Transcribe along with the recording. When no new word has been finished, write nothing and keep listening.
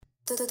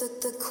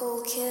The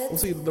cool kid. Well,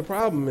 see, the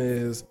problem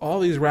is all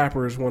these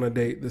rappers want to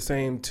date the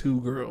same two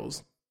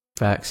girls.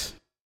 Facts.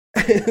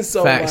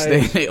 So Facts.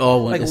 Like, they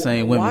all want the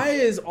same women. Why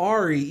is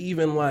Ari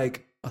even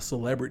like a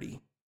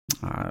celebrity?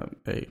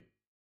 Hey,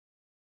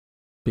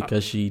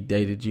 because she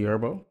dated G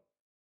Herbo.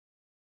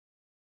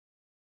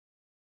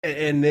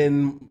 And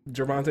then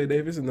Gervonta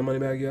Davis and the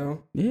Moneybagg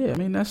Yo. Yeah, I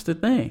mean that's the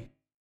thing.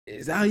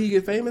 Is that how you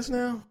get famous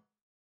now?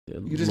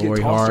 You just Lori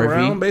get tossed Harvey,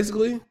 around,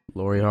 basically.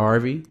 Lori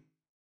Harvey,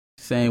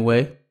 same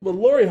way. But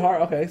Lori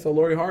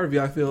Harvey,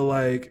 I feel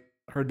like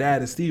her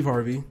dad is Steve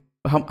Harvey.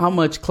 How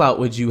much clout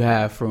would you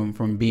have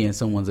from being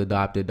someone's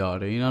adopted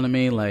daughter? You know what I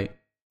mean? Like,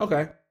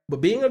 okay,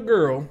 but being a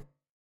girl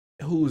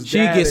who's she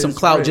gets some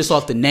clout just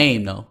off the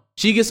name, though.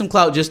 She gets some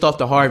clout just off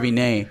the Harvey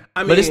name.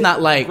 I mean, but it's not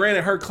like.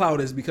 Granted, her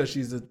clout is because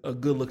she's a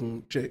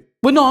good-looking chick.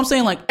 But no, I'm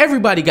saying like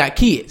everybody got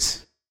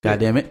kids. God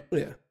damn it.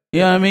 Yeah.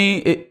 You know what I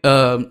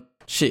mean?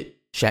 Shit.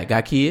 Shaq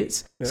got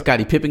kids. Yep.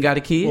 Scottie Pippen got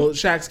a kid. Well,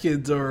 Shaq's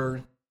kids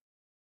are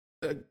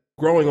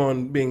growing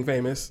on being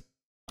famous.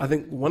 I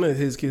think one of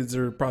his kids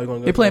are probably going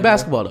to go. They playing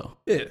basketball though.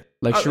 Yeah.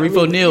 Like Sharif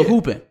O'Neal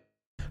hooping.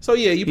 So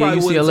yeah, you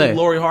probably wouldn't see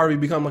Lori Harvey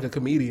become like a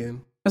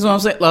comedian. That's what I'm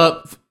saying.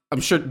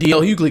 I'm sure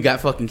D.L. Hughley got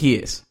fucking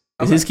kids.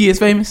 Is his kids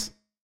famous?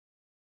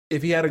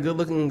 If he had a good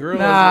looking girl?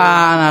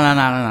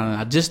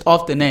 Nah. Just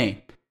off the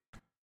name.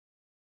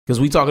 Because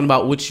we talking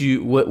about what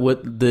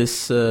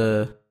this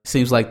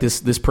seems like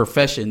this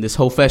profession, this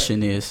whole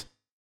fashion is.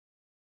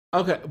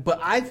 Okay, but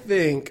I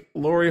think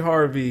Lori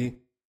Harvey,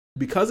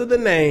 because of the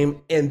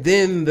name and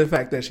then the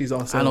fact that she's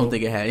also... I don't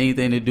think it had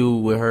anything to do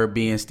with her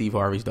being Steve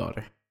Harvey's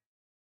daughter.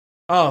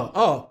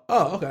 Oh,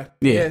 okay.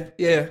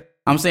 Yeah.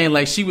 I'm saying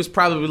like she was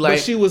probably like...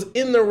 But she was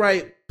in the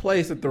right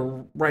place at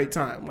the right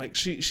time. Like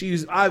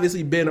she's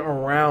obviously been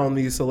around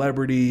these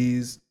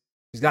celebrities.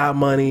 She's got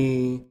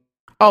money.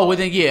 Oh, well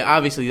then, yeah,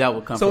 obviously that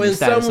would come from the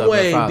status of her father.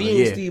 So in some way,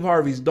 being Steve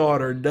Harvey's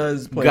daughter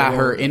does play got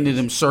her into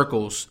them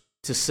circles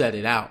to set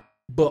it out.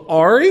 But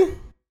Ari?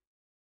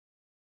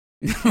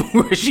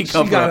 Where she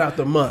come from? She got out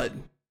the mud.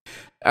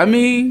 I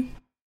mean,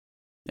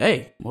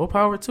 hey, more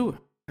power to her.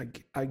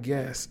 I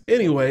guess.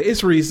 Anyway,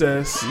 it's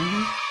recess.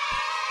 Mm-hmm.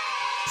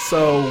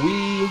 So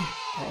we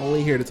are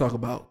only here to talk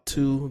about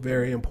two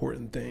very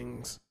important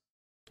things.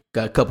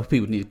 Got a couple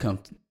people need to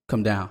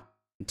come down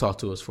and talk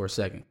to us for a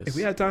second. If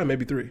we have time,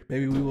 maybe three.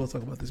 Maybe we will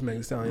talk about this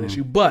Megan Thee Stallion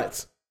issue.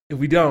 But if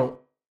we don't,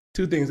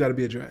 two things got to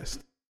be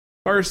addressed.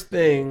 First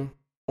thing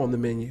on the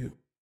menu,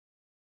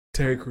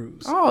 Terry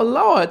Crews. Oh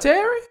Lord,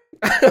 Terry.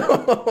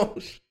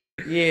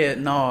 Yeah,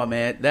 no,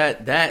 man.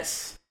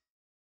 That's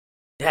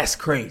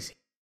crazy.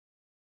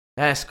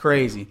 That's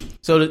crazy.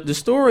 So the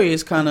story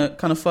is kind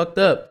of fucked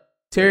up.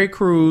 Terry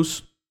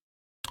Crews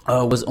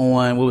was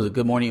on, what was it,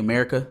 Good Morning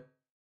America?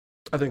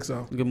 I think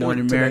so. Good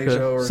Morning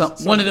America.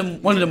 One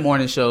of the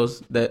morning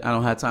shows that I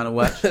don't have time to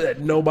watch. That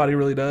nobody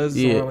really does.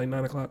 Yeah. Around like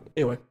 9 o'clock.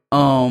 Anyway.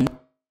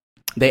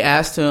 They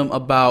asked him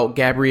about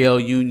Gabrielle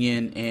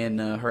Union and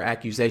her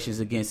accusations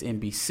against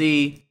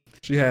NBC.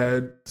 She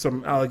had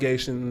some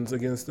allegations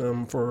against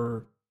them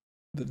for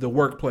the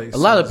workplace. A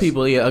lot of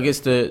people,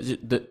 against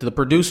the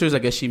producers. I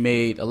guess she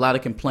made a lot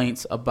of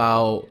complaints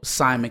about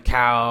Simon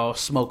Cowell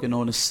smoking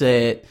on the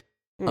set.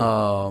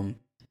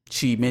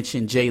 She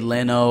mentioned Jay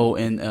Leno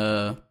and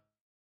a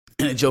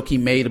joke he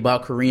made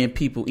about Korean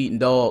people eating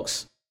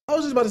dogs. I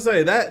was just about to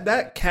say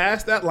that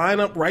cast, that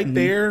lineup right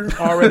there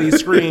already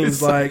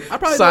screams like I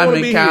probably Simon don't want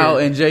to be Cowell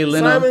here. And Jay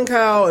Leno. Simon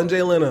Cowell and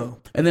Jay Leno.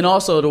 And then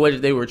also the way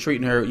that they were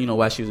treating her,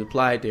 while she was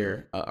applied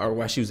there, or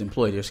while she was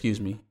employed there, excuse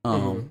me,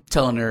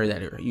 telling her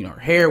that her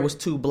hair was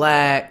too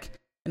black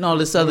and all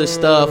this other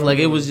stuff. Like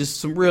it was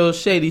just some real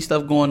shady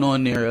stuff going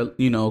on there,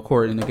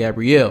 according to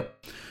Gabrielle.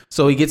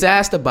 So he gets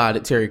asked about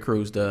it, Terry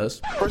Crews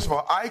does. First of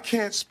all, I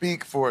can't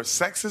speak for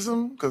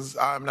sexism because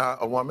I'm not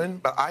a woman,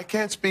 but I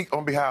can't speak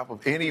on behalf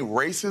of any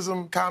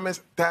racism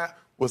comments. That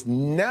was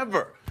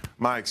never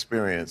my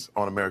experience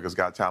on America's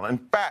Got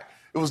Talent. In fact,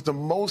 it was the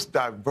most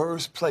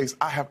diverse place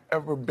I have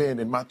ever been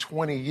in my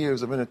 20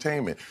 years of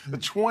entertainment.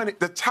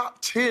 The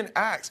top 10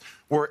 acts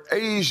were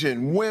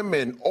Asian,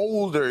 women,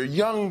 older,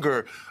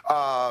 younger,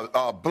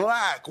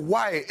 black,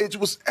 white. It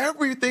was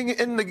everything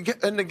in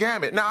the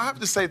gamut. Now, I have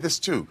to say this,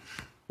 too.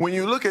 When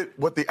you look at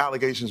what the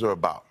allegations are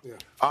about,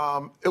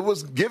 it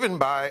was given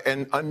by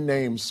an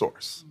unnamed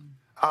source.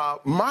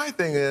 My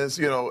thing is,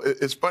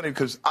 it's funny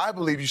because I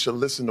believe you should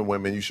listen to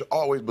women. You should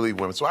always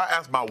believe women. So I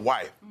asked my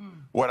wife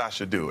what I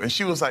should do. And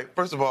she was like,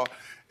 first of all,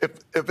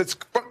 if it's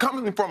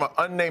coming from an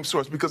unnamed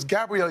source, because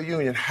Gabrielle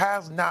Union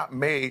has not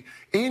made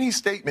any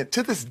statement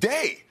to this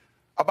day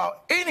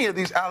about any of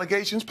these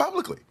allegations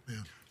publicly. Yeah.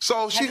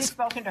 So have you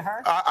spoken to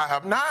her? I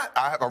have not.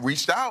 I have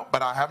reached out,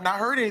 but I have not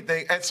heard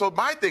anything. And so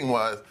my thing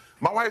was,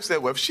 my wife said,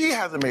 well, if she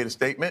hasn't made a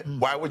statement,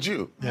 why would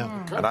you?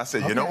 Yeah. And I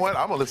said, you know what?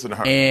 I'm going to listen to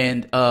her.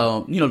 And,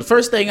 the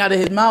first thing out of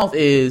his mouth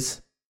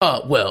is, I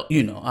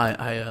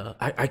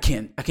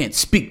can't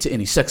speak to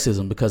any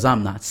sexism because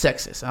I'm not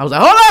sexist. I was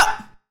like, hold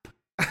up.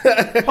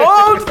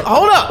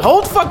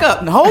 Hold the fuck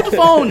up. Hold the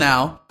phone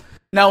now.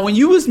 Now, when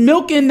you was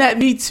milking that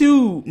Me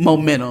Too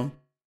momentum,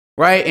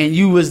 right? And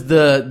you was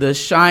the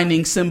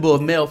shining symbol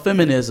of male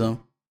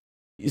feminism.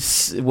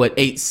 What,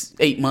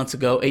 8 months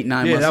ago, 9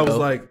 months ago? Yeah, that was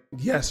like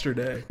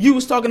yesterday. You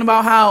was talking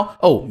about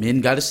how,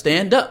 men got to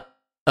stand up.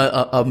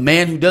 A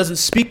man who doesn't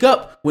speak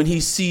up when he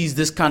sees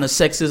this kind of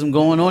sexism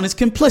going on is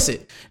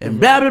complicit, and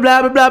blah, blah,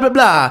 blah, blah, blah, blah,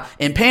 blah,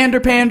 and pander.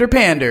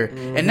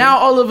 And now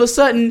all of a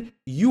sudden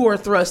you are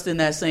thrust in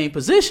that same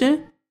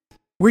position.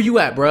 Where you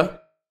at, bruh?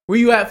 Where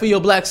you at for your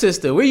black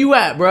sister? Where you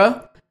at,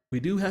 bruh? We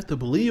do have to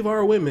believe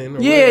our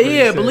women.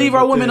 Yeah, believe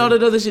our women, all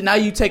that other shit. Now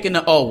you taking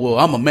I'm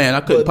a man.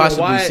 I couldn't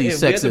possibly see sexism.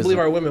 If we have to believe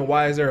our women,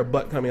 why is there a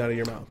butt coming out of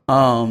your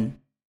mouth?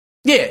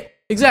 Yeah,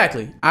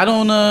 exactly. I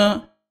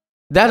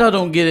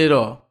don't get it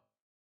all.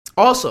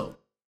 Also,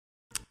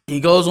 he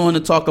goes on to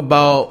talk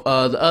about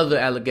the other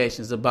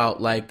allegations about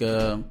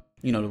the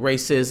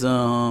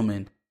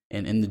racism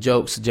and the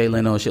jokes, Jay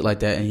Leno and shit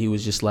like that. And he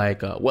was just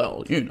like,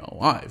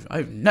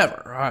 I've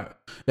never,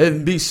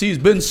 NBC's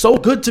been so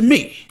good to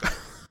me.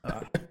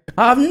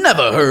 I've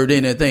never heard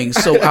anything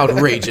so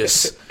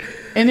outrageous.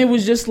 And it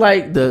was just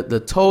like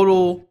the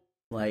total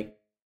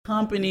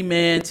company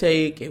man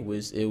take. It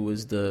was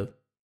the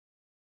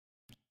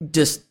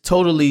just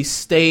totally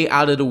stay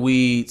out of the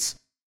weeds.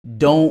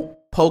 Don't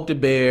poke the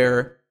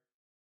bear.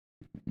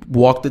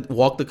 Walk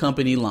the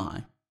company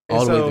line.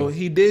 All the way through.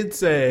 He did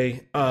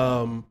say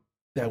that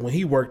when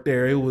he worked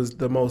there, it was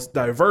the most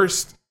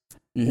diverse,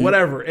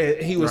 whatever.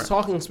 And he was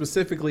talking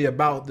specifically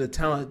about the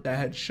talent that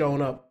had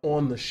shown up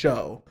on the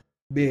show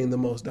being the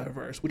most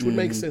diverse, which would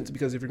make sense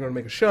because if you're going to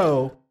make a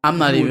show, I'm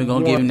not even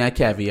going to give him that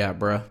caveat,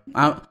 bro.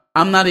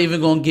 I'm not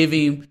even going to give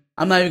him.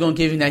 I'm not even going to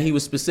give him that he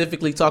was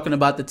specifically talking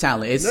about the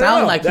talent. It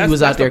sounded like he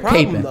was out there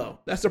caping.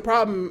 That's the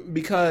problem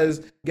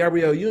because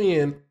Gabrielle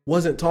Union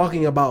wasn't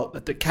talking about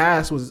that the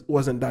cast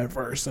wasn't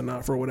diverse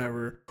enough or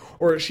whatever.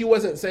 Or she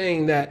wasn't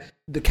saying that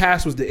the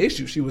cast was the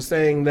issue. She was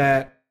saying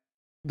that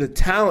the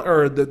talent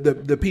or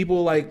the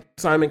people like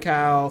Simon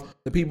Cowell,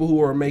 the people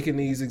who are making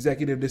these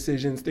executive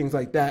decisions, things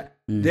like that,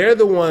 they're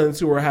the ones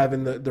who are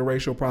having the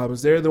racial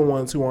problems. They're the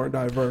ones who aren't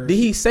diverse. Did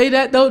he say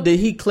that though? Did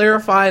he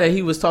clarify that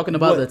he was talking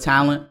about the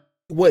talent?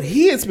 What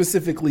he had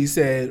specifically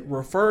said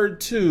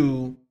referred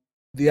to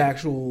the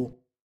actual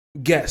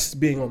guests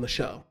being on the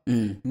show,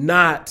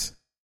 not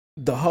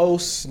the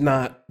hosts,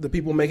 not the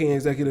people making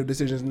executive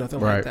decisions, nothing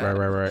like that.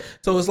 Right.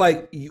 So it's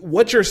like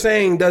what you're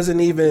saying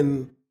doesn't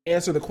even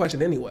answer the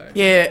question anyway.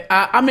 Yeah,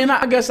 I mean,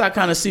 I guess I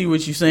kind of see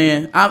what you're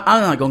saying. I'm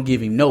not going to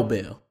give him no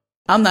bail.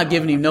 I'm not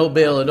giving him no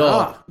bail at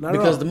all.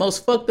 Because the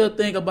most fucked up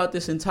thing about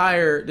this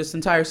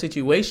entire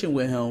situation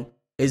with him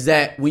is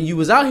that when you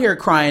was out here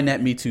crying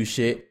that Me Too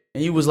shit,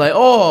 and you was like,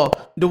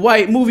 the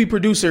white movie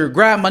producer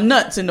grabbed my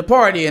nuts in the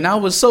party, and I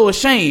was so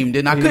ashamed,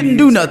 and I couldn't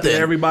do nothing.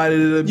 Everybody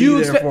to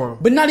be there for him.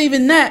 But not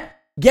even that.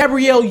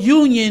 Gabrielle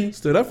Union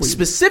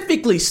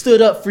specifically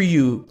stood up for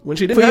you when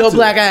she didn't for have your to.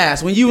 Black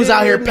ass when you was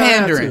out here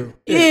pandering.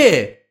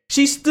 Yeah,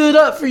 she stood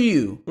up for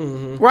you,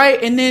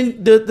 right? And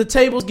then the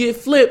tables get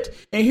flipped,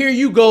 and here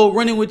you go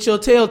running with your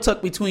tail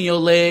tucked between your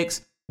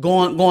legs,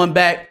 going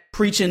back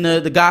preaching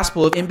the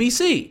gospel of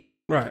NBC.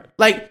 Right.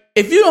 Like,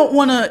 if you don't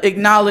want to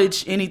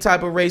acknowledge any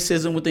type of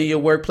racism within your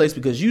workplace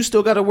because you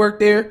still got to work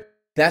there,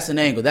 that's an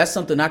angle. That's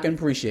something I can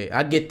appreciate.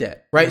 I get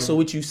that, right? So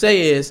what you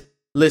say is,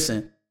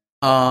 listen,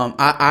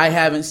 I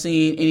haven't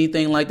seen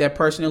anything like that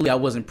personally. I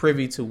wasn't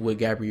privy to what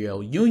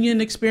Gabrielle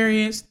Union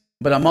experienced,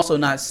 but I'm also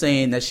not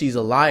saying that she's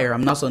a liar.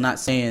 I'm also not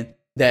saying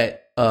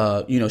that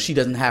she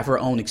doesn't have her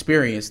own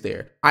experience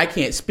there. I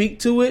can't speak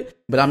to it,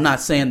 but I'm not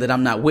saying that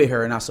I'm not with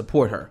her and I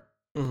support her.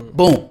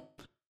 Boom.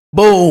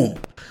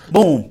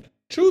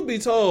 Truth be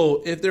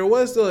told, if there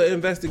was still an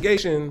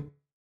investigation,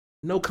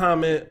 no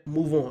comment,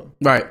 move on.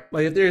 Right.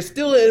 Like if there's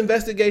still an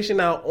investigation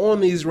out on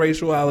these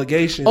racial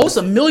allegations. It's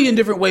a million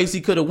different ways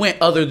he could have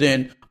went other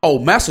than,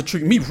 Master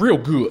treat me real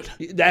good.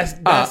 That's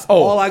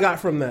all I got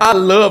from that. I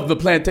love the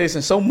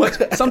plantation so much.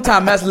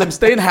 Sometimes Master let him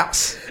stay in the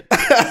house.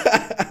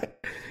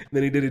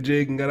 Then he did a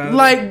jig and got out of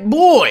there.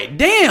 Boy,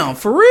 damn,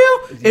 for real?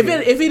 Yeah.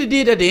 If he'd have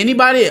did that to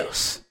anybody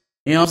else,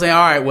 you know what I'm saying? All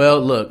right,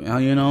 well, look,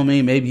 you know what I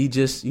mean? Maybe he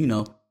just,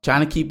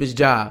 trying to keep his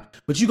job.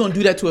 But you're going to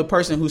do that to a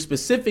person who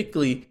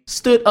specifically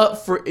stood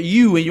up for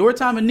you in your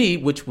time of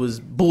need, which was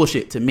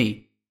bullshit to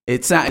me.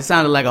 It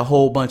sounded like a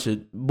whole bunch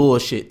of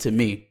bullshit to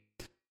me.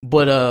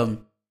 But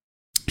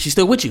she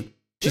stood with you.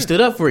 She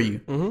stood up for you.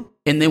 Mm-hmm.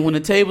 And then when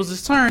the tables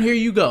is turned, here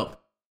you go.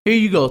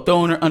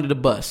 Throwing her under the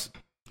bus.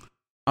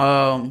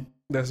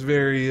 That's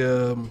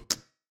very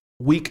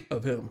weak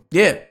of him.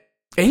 Yeah.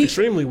 And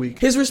extremely weak.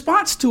 His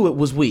response to it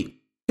was weak.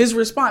 His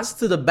response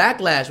to the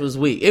backlash was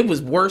weak. It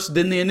was worse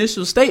than the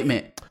initial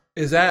statement.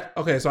 Is that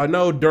okay? So I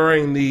know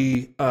during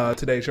the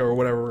Today Show or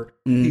whatever,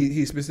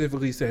 he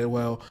specifically said,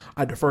 "Well,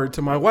 I deferred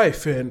to my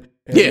wife, and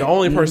the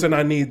only person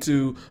I need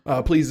to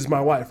please is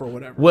my wife, or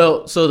whatever."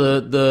 Well, so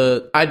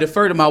the I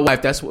defer to my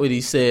wife. That's what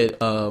he said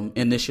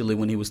initially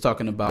when he was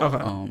talking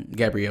about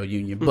Gabrielle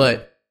Union.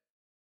 But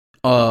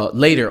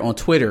later on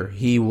Twitter,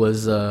 he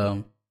was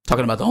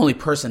talking about the only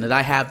person that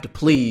I have to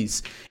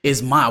please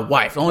is my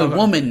wife. The only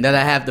woman that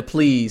I have to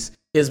please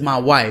is my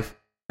wife.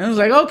 And I was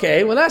like,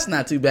 okay, well, that's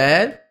not too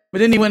bad. But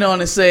then he went on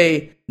to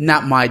say,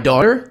 not my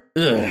daughter.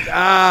 Ugh.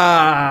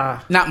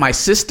 Not my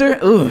sister.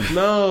 Ugh.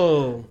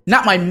 No.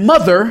 Not my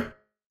mother.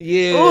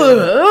 Yeah.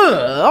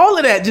 All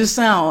of that just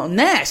sounds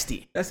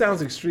nasty. That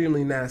sounds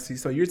extremely nasty.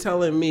 So you're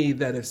telling me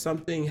that if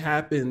something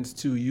happens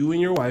to you and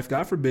your wife,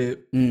 God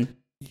forbid,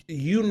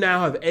 you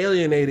now have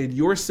alienated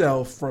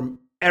yourself from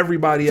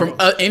everybody else. From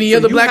any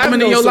other black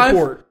woman in your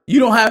life? You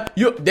don't have,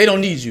 they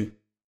don't need you.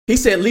 He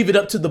said, leave it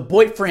up to the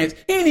boyfriends.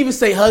 He didn't even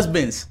say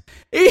husbands.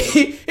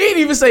 He didn't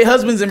even say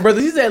husbands and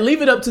brothers. He said,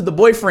 leave it up to the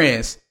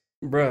boyfriends.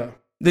 Bruh.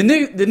 The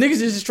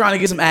niggas is just trying to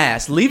get some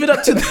ass. Leave it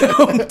up to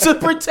them to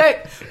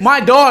protect my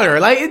daughter.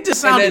 Like, it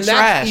just sounded and trash.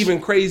 That's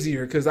even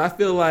crazier because I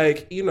feel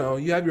like, you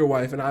have your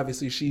wife and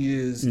obviously she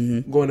is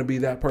going to be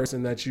that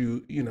person that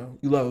you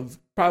love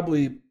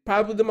probably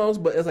the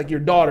most, but it's like your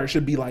daughter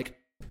should be like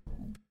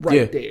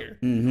right there.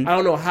 Mm-hmm. I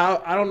don't know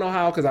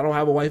how because I don't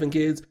have a wife and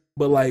kids,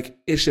 but like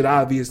it should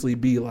obviously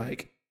be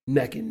like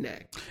neck and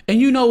neck. And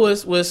you know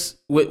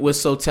what's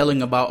so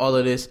telling about all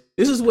of this?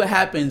 This is what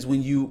happens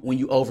when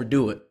you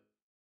overdo it.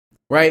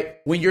 Right?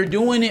 When you're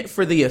doing it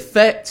for the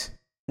effect,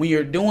 when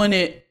you're doing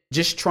it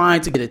just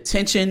trying to get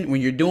attention,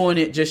 when you're doing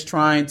it just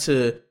trying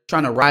to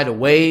ride a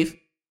wave,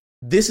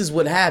 this is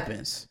what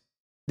happens.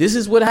 This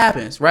is what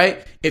happens,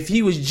 right? If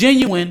he was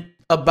genuine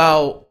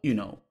about,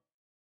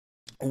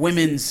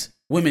 women's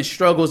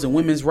struggles and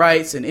women's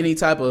rights and any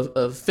type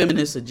of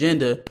feminist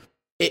agenda,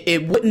 he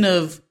wouldn't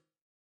have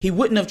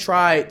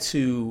tried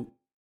to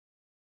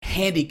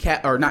hijack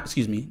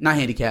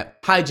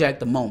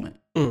the moment.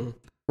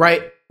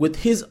 Right? With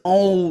his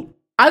own,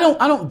 I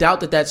don't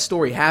doubt that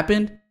story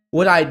happened.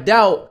 What I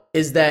doubt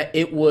is that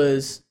it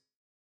was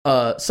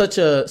such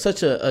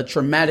a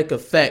traumatic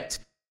effect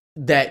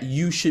that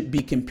you should be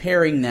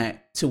comparing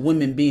that to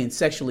women being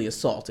sexually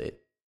assaulted.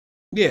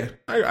 Yeah,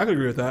 I could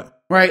agree with that.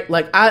 Right?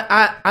 Like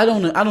I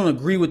don't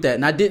agree with that,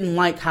 and I didn't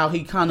like how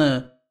he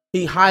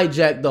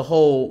hijacked the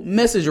whole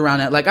message around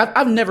that. Like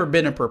I've never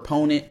been a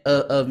proponent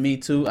of Me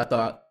Too.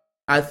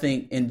 I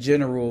think in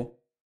general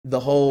the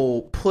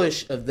whole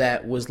push of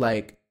that was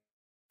like,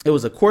 it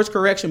was a course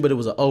correction, but it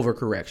was an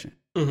overcorrection,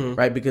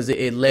 right? Because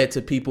it led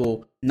to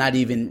people not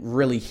even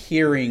really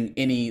hearing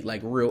any like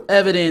real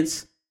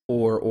evidence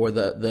or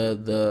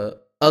the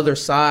other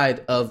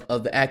side of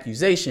the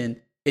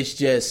accusation. It's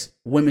just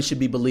women should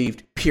be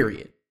believed,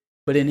 period.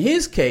 But in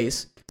his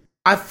case,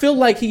 I feel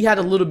like he had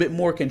a little bit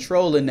more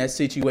control in that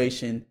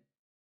situation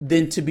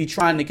than to be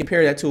trying to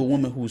compare that to a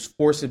woman who's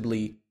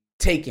forcibly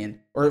taken,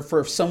 or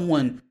for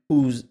someone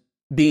who's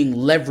being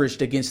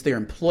leveraged against their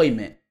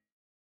employment.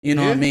 You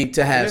know what I mean?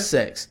 To have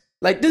sex.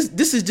 Like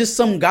this is just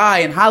some guy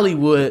in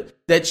Hollywood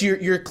that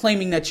you're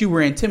claiming that you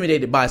were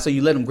intimidated by, so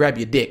you let him grab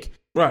your dick.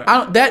 Right.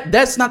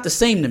 That's not the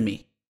same to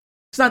me.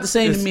 It's not the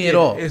same to me at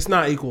all. It's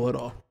not equal at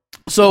all.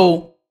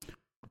 So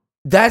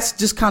that's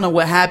just kind of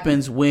what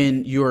happens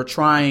when you're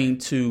trying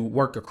to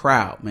work a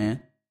crowd,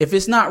 man. If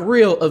it's not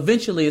real,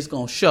 eventually it's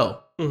gonna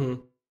show,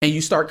 and you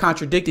start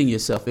contradicting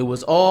yourself. It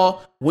was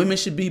all women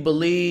should be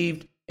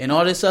believed and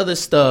all this other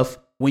stuff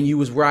when you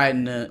was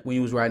riding the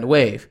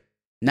wave.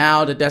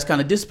 Now that's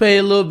kind of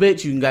dissipated a little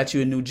bit, you got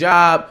you a new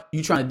job,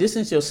 you trying to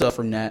distance yourself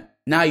from that.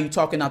 Now you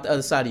talking out the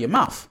other side of your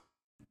mouth.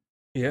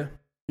 Yeah.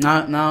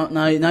 Now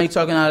you're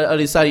talking out the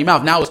other side of your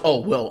mouth. Now it's,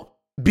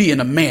 being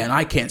a man,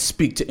 I can't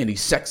speak to any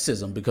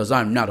sexism because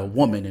I'm not a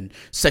woman and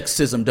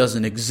sexism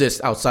doesn't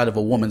exist outside of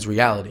a woman's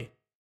reality.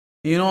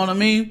 You know what I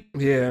mean?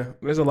 Yeah.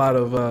 There's a lot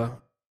of,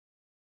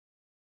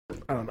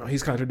 I don't know.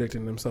 He's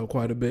contradicting himself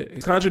quite a bit.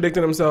 He's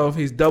contradicting himself.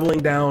 He's doubling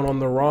down on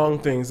the wrong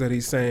things that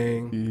he's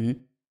saying. Mm-hmm.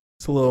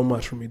 It's a little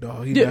much for me,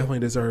 dog. He definitely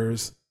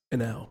deserves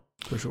an L,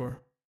 for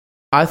sure.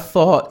 I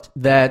thought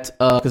that,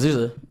 because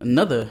there's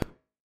another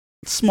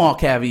small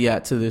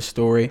caveat to this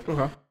story.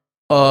 Okay.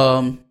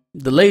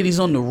 The ladies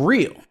on The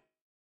Real.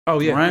 Oh,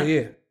 yeah. Right?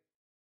 Yeah.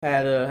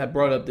 Had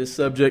brought up this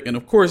subject, and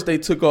of course they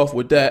took off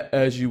with that,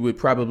 as you would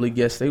probably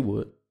guess they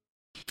would.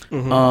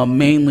 Mm-hmm.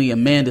 Mainly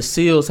Amanda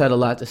Seales had a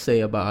lot to say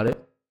about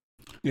it.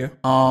 Yeah.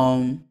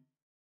 Kind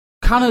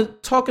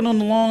of talking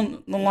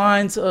along the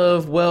lines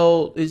of,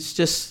 it's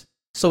just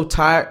so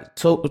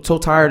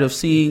tired of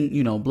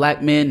seeing,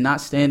 black men not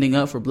standing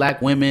up for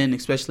black women,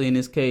 especially in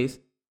this case.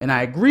 And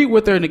I agree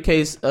with her in the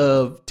case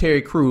of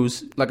Terry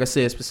Crews, like I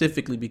said,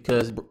 specifically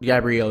because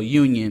Gabrielle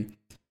Union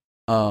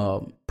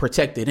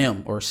protected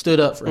him or stood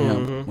up for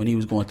him when he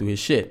was going through his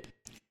shit.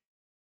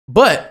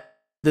 But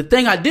the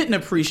thing I didn't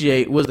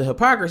appreciate was the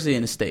hypocrisy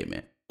in the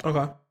statement.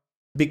 Okay.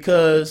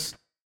 Because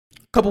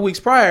a couple weeks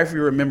prior, if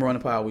you remember on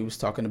the pod, we was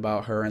talking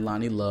about her and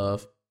Lonnie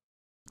Love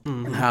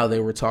and how they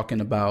were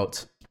talking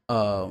about,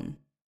 black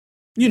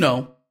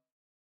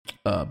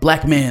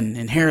men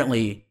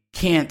inherently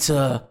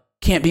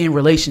can't be in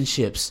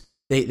relationships.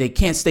 They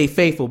can't stay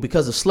faithful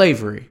because of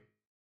slavery.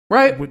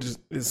 Right? Which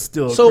is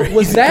still so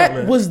was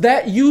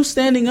that you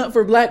standing up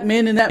for black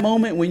men in that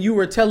moment when you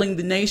were telling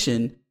the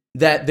nation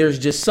that there's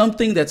just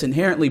something that's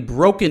inherently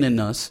broken in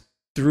us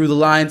through the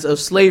lines of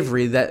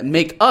slavery that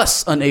make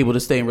us unable to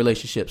stay in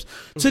relationships?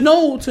 To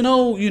know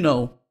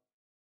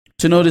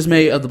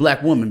dismay of the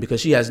black woman,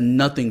 because she has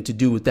nothing to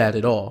do with that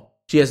at all.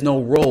 She has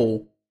no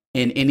role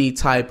in any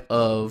type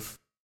of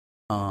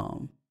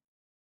downfall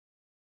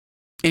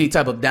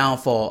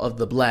of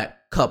the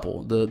black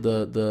couple,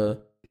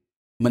 the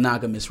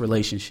monogamous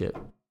relationship.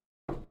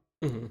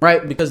 Mm-hmm.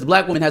 Right? Because the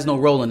black woman has no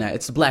role in that.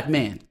 It's the black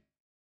man.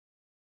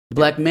 The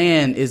black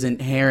man is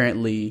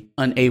inherently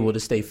unable to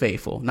stay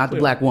faithful, not the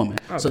black woman.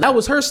 So that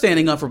was her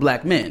standing up for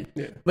black men.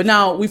 Yeah. But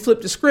now we flip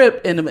the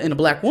script and the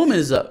black woman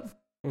is up,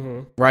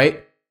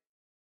 right?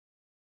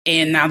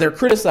 And now they're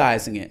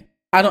criticizing it.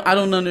 I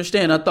don't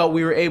understand. I thought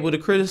we were able to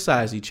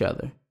criticize each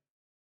other.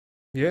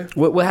 Yeah.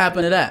 What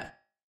happened to that?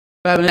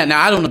 What happened to that?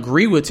 Now I don't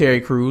agree with Terry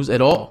Crews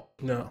at all.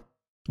 No.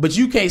 But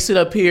you can't sit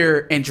up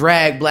here and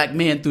drag black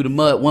men through the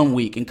mud 1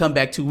 week and come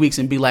back 2 weeks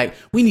and be like,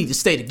 we need to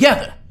stay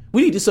together.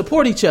 We need to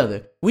support each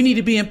other. We need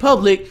to be in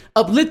public,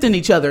 uplifting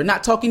each other,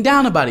 not talking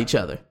down about each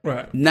other.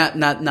 Right.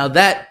 Now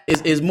that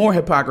is more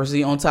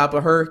hypocrisy on top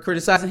of her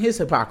criticizing his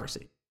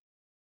hypocrisy.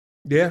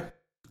 Yeah.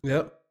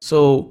 Yep.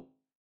 So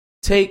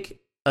take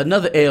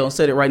another L and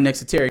set it right next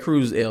to Terry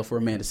Crews' L for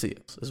Amanda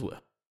Seales as well.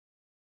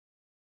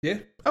 Yeah.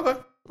 Okay.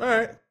 All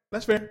right.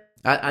 That's fair.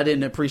 I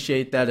didn't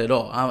appreciate that at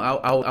all.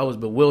 I was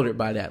bewildered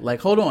by that.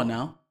 Like, hold on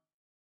now.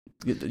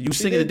 You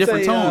singing a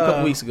different tone a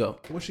couple weeks ago.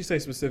 What'd she say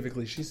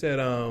specifically? She said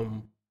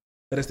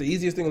that it's the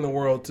easiest thing in the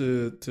world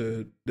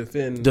to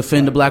defend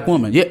the black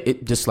woman. Yeah,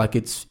 it just like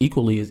it's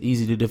equally as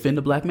easy to defend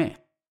a black man.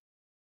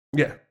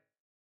 Yeah.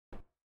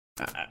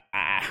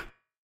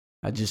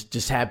 I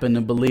just happen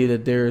to believe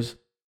that there's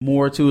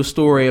more to a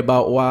story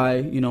about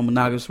why,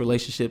 monogamous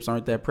relationships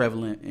aren't that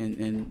prevalent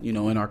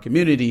in our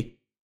community,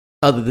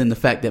 other than the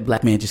fact that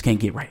black men just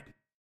can't get right.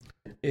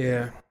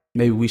 Yeah.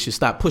 Maybe we should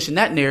stop pushing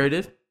that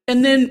narrative,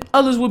 and then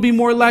others would be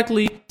more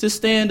likely to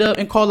stand up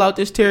and call out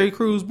this Terry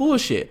Crews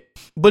bullshit.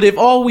 But if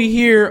all we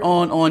hear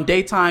on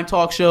daytime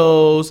talk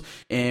shows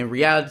and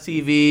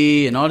reality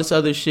TV and all this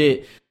other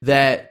shit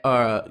that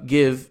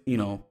give,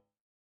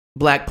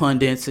 black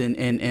pundits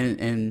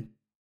and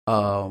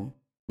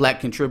black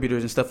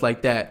contributors and stuff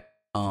like that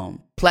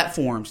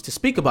platforms to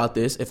speak about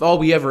this, if all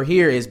we ever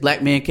hear is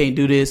black man can't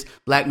do this,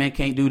 black man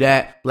can't do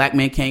that, black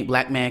man can't,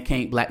 black man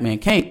can't, black man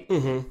can't,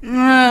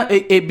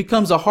 it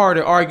becomes a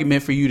harder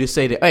argument for you to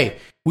say that, hey,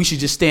 we should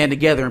just stand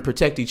together and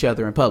protect each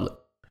other in public.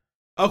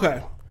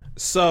 Okay.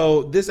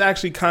 So this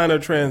actually kind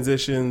of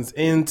transitions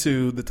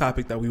into the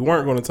topic that we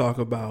weren't going to talk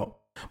about,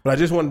 but I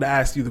just wanted to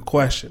ask you the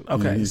question.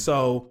 Okay.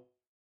 So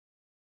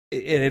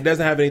it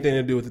doesn't have anything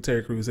to do with the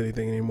Terry Crews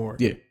anything anymore.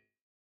 Yeah.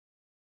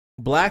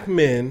 Black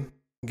men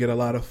get a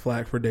lot of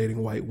flack for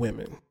dating white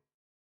women.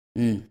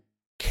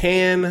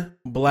 Can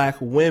black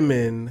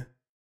women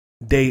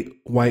date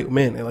white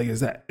men? Like,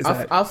 is that?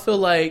 I feel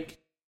like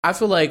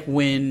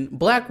when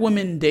black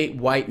women date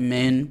white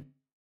men,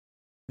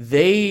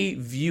 they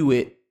view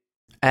it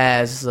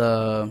as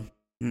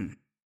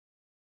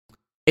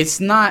it's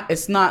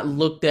not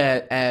looked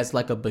at as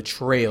like a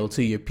betrayal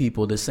to your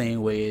people the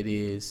same way it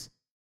is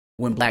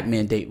when black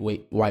men date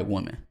white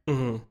women.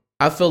 Mm-hmm.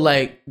 I feel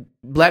like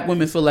black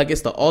women feel like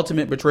it's the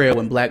ultimate betrayal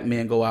when black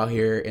men go out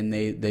here and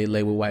they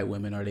lay with white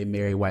women or they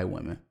marry white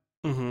women.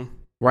 Mm-hmm.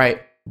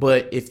 Right?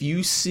 But if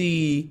you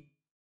see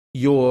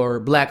your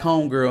black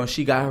homegirl and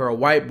she got her a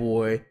white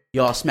boy,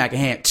 y'all smacking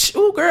hands.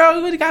 Ooh, girl,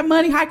 you really got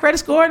money, high credit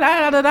score, all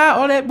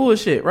that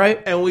bullshit,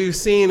 right? And we've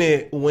seen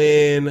it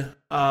when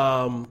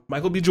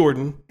Michael B.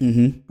 Jordan,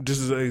 just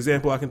as an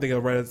example I can think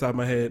of right at the top of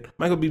my head,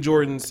 Michael B.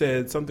 Jordan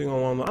said something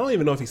along, I don't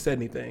even know if he said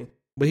anything,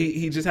 but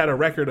he just had a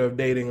record of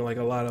dating like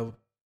a lot of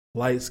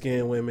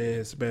light-skinned women,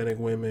 Hispanic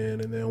women,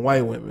 and then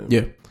white women.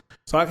 Yeah.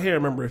 So I can't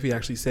remember if he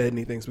actually said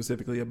anything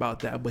specifically about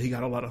that, but he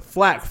got a lot of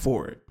flack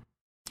for it.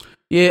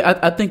 Yeah,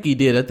 I think he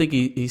did. I think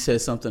he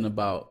said something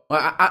about.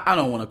 I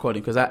don't want to quote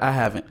him because I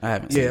haven't.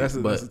 Seen that's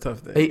a tough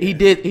thing. He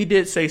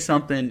did say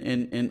something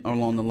in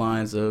along the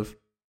lines of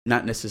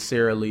not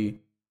necessarily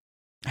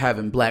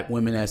having black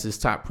women as his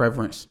top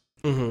preference.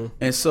 Mm-hmm.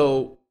 And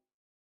so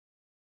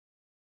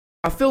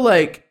I feel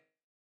like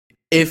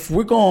if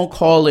we're gonna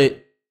call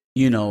it,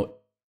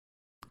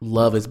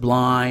 love is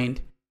blind,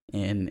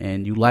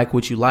 and you like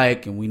what you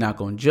like, and we're not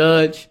gonna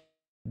judge,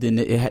 then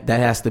that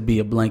has to be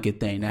a blanket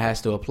thing. That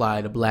has to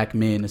apply to black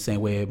men the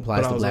same way it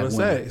applies to black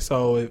women.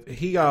 So if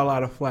he got a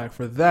lot of flack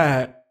for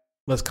that,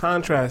 let's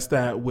contrast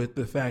that with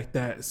the fact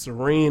that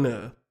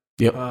Serena,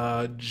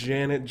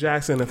 Janet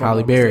Jackson,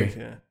 Halle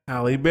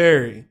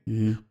Berry,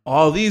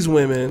 all these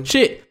women.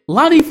 Shit,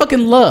 Lonnie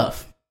fucking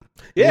Love.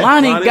 Yeah,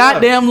 Lonnie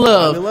goddamn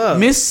Love.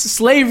 Miss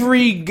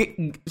Slavery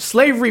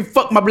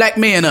fucked my black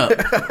man up.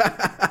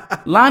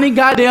 Lonnie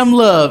goddamn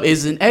Love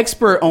is an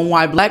expert on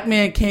why black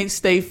men can't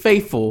stay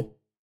faithful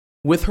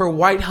with her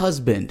white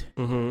husband.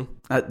 Mm-hmm.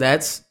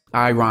 That's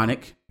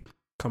ironic.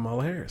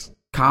 Kamala Harris.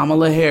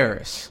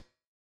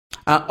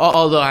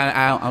 Although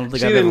I don't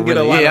think she didn't get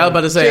a lot. I was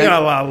about to say she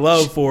got a lot of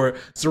love for it.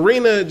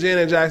 Serena,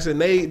 Janet Jackson,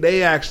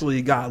 they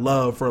actually got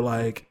love for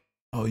like,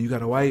 oh, you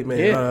got a white man.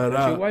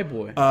 Yeah, a white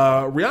boy.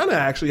 Rihanna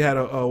actually had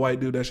a white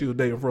dude that she was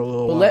dating for a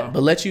little while.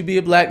 But let you be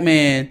a black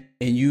man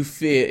and you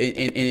feel,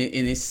 and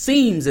it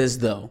seems as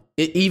though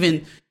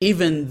even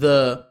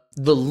the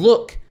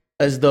look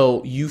as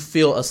though you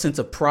feel a sense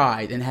of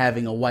pride in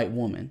having a white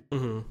woman.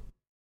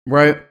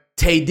 Right?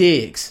 Taye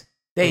Diggs.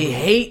 They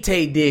hate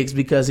Taye Diggs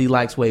because he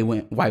likes white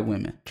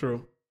women.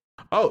 True.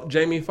 Oh,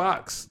 Jamie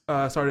Foxx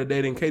started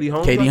dating Katie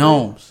Holmes. Katie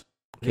Holmes.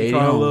 He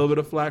caught a little bit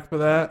of flack for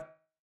that.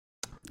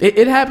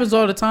 It happens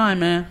all the time,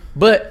 man.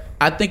 But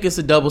I think it's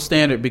a double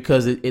standard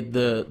because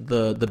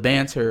the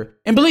banter,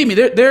 and believe me,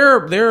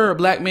 there are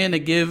black men that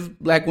give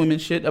black women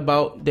shit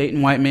about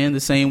dating white men the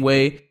same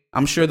way.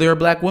 I'm sure there are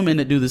black women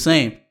that do the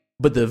same,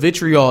 but the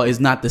vitriol is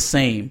not the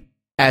same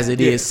as it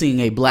is seeing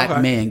a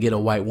black man get a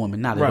white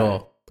woman. Not at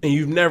all. And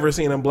you've never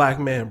seen a black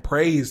man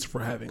praised for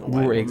having a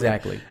white woman.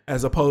 Exactly.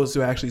 As opposed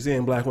to actually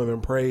seeing black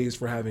women praised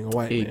for having a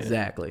white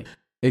man.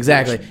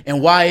 Exactly.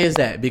 And why is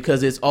that?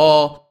 Because it's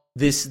all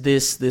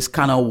this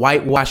kind of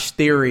whitewash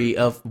theory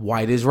of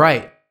white is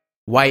right.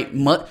 White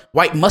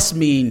must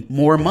mean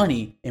more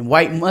money, and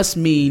white must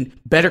mean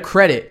better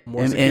credit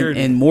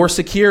and more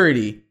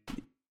security.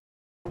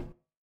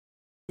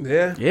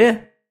 Yeah.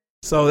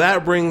 So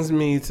that brings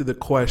me to the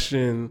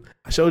question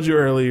I showed you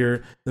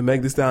earlier, the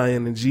Meg Thee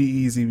Stallion and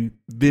G-Eazy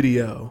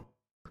video.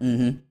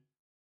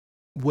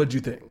 What'd you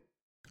think?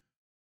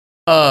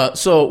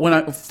 So when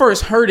I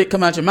first heard it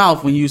come out your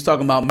mouth when you was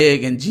talking about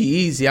Meg and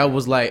G-Eazy, I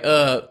was like,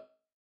 that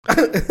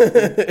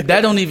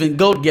don't even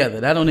go together.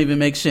 That don't even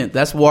make sense.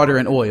 That's water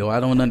and oil. I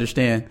don't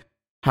understand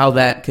how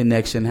that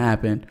connection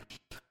happened.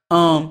 In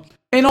all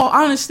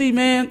honesty,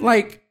 man,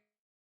 like,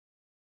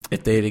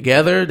 if they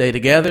together,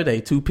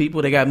 they two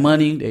people, they got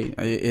money,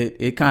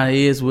 it kind of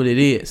is what it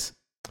is.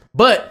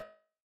 But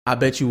I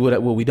bet you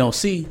what we don't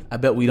see, I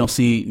bet we don't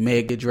see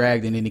Meg get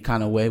dragged in any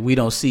kind of way. We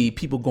don't see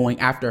people going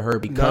after her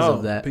because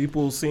of that.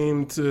 People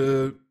seem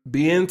to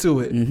be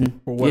into it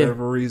for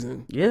whatever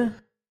reason. Yeah.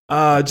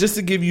 Just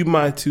to give you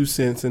my 2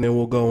 cents, and then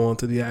we'll go on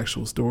to the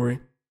actual story.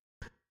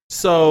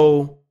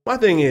 So my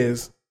thing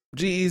is,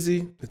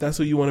 G-Eazy, if that's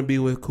who you want to be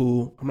with,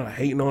 cool. I'm not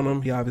hating on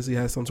him. He obviously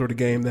has some sort of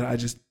game that I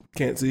just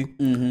can't see.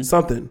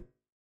 Something.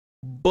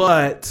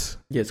 But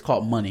yeah, it's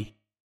called money.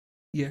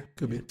 Yeah,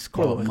 could be. It's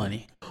called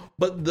money.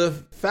 But the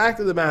fact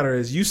of the matter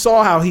is, you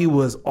saw how he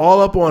was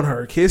all up on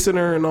her, kissing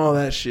her and all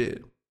that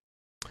shit.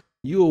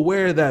 You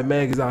aware that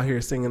Meg is out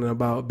here singing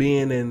about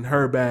being in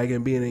her bag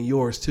and being in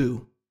yours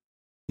too.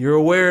 You're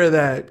aware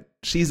that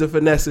she's a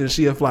finesse and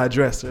she a fly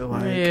dresser.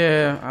 Like,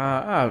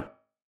 yeah.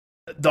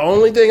 The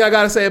only thing I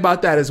gotta say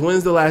about that is,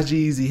 when's the last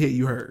G-Eazy hit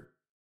you heard?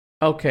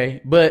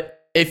 Okay, but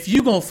if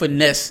you gonna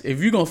finesse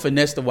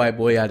the white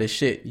boy out of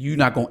shit, you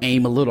not gonna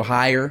aim a little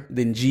higher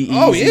than G-Eazy.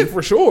 Oh yeah,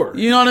 for sure.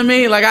 You know what I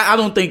mean? Like, I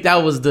don't think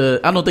that was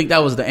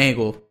the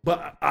angle.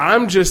 But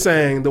I'm just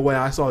saying, the way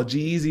I saw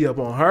G-Eazy up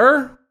on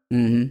her,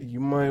 you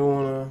might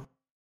wanna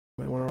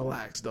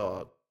relax,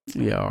 dog.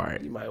 Yeah, all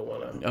right. You might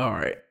wanna. All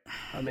right.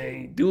 I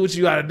mean, do what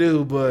you gotta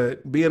do,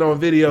 but being on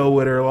video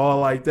with her all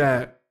like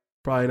that,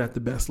 probably not the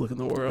best look in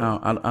the world.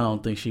 I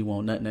don't think she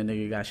want nothing that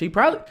nigga got. She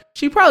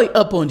probably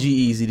up on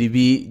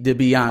G-Eazy to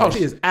be honest. Oh,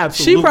 she is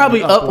absolutely. She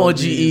probably up on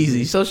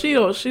G-Eazy, so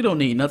she don't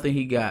need nothing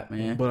he got,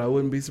 man. But I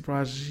wouldn't be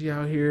surprised if she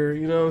out here.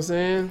 You know what I'm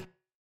saying?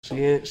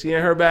 She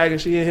in her bag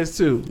and she in his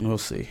too. We'll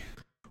see.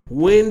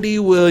 Wendy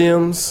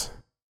Williams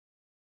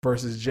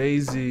versus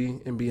Jay-Z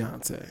and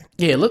Beyonce.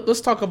 Yeah,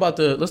 let's talk about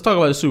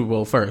the Super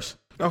Bowl first.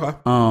 Okay.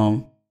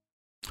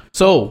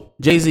 So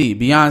Jay-Z,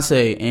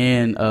 Beyonce,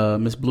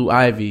 and Miss Blue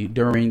Ivy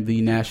during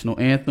the national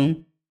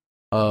anthem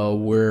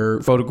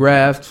were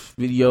photographed,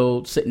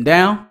 videoed, sitting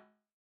down,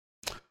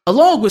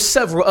 along with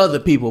several other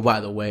people.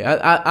 By the way,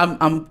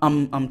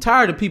 I'm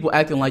tired of people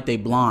acting like they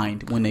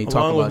blind when they talk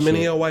about along with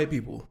many shit. white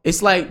people.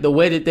 It's like the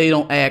way that they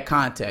don't add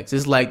context.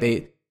 It's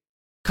like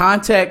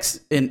context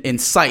and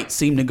sight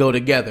seem to go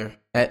together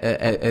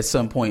at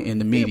some point in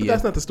the media. Yeah, but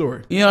that's not the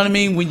story. You know what I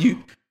mean?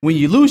 When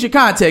you lose your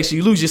context,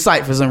 you lose your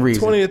sight for some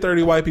reason. 20 or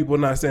 30 white people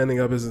not standing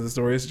up isn't the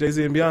story. It's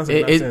Jay-Z and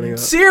Beyonce not standing up.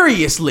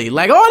 Seriously.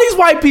 Like, all these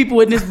white people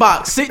in this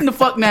box sitting the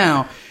fuck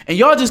down, and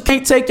y'all just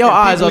can't take your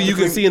eyes off. You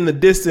can see in the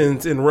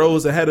distance in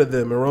rows ahead of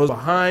them and rows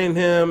behind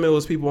him. It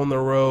was people on the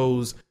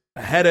rows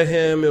ahead of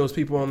him. It was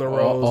people on the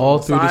rows all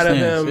on the through side the of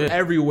stands, him. yeah.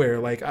 Everywhere.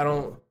 Like,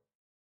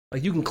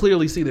 you can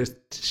clearly see there's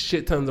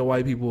shit tons of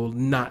white people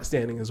not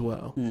standing as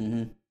well.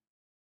 Mm-hmm.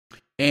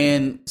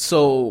 And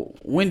so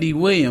Wendy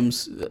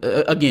Williams,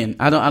 again,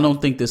 I don't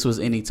think this was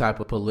any type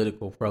of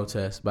political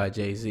protest by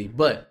Jay-Z,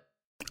 but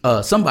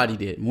somebody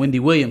did. Wendy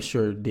Williams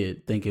sure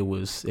did think it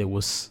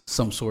was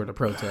some sort of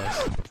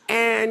protest.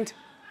 And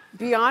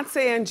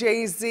Beyonce and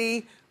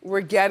Jay-Z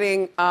were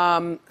getting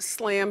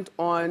slammed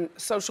on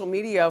social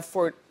media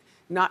for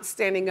not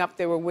standing up.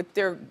 They were with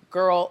their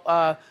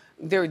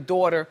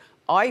daughter,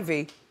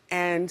 Ivy,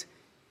 and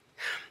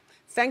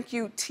thank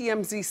you,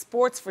 TMZ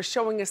Sports, for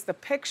showing us the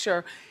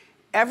picture.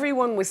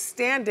 Everyone was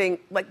standing,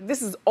 like,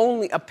 this is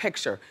only a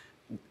picture.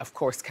 Of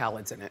course,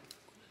 Khaled's in it.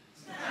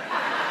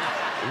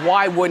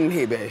 Why wouldn't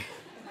he be?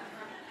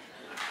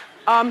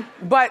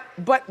 But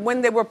when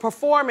they were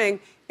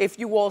performing, if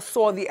you all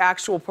saw the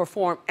actual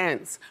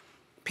performance,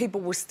 people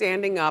were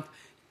standing up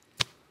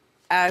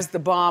as the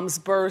bombs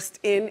burst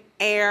in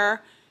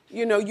air.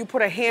 You know, you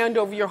put a hand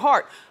over your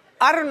heart.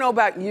 I don't know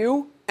about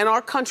you and our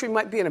country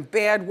might be in a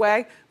bad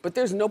way, but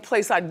there's no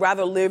place I'd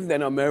rather live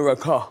than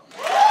America.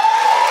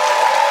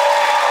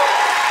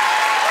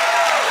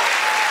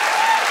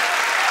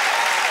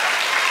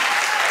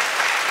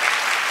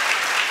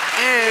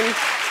 And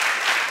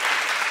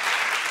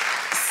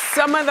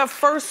some of the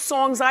first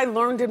songs I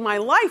learned in my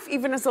life,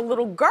 even as a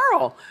little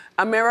girl,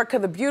 America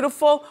the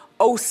Beautiful,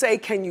 Oh Say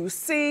Can You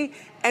See,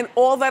 and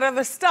all that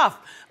other stuff.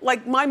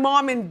 Like my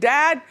mom and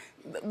dad,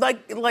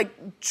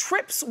 like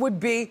trips would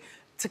be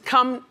to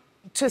come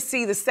to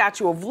see the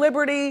Statue of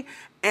Liberty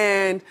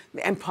and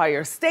the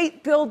Empire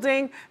State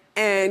Building,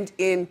 and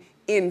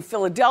in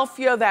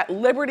Philadelphia, that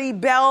Liberty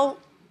Bell,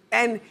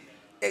 and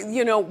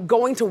you know,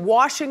 going to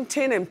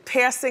Washington and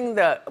passing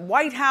the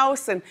White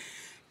House and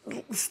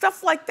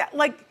stuff like that.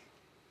 Like,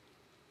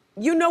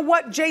 you know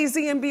what,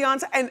 Jay-Z and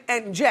Beyonce,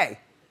 and Jay,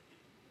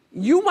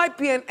 you might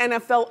be an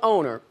NFL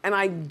owner, and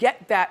I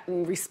get that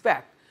and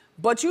respect,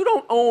 but you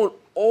don't own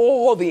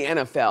all the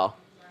NFL.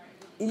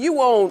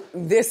 You own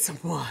this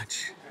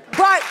much.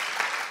 But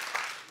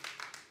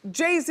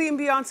Jay-Z and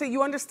Beyonce,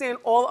 you understand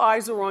all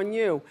eyes are on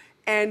you,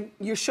 and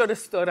you should have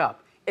stood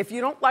up. If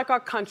you don't like our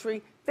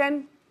country,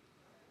 then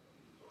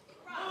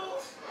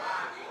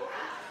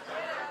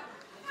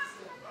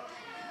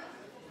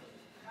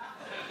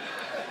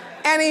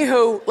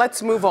anywho,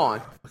 let's move on.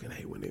 I fucking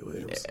hate Wendy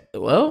Williams.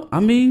 Well, I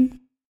mean,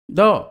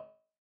 dog,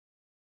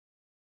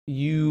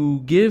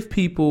 you give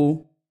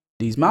people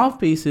these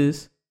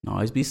mouthpieces, and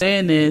always be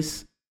saying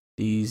this,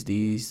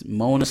 these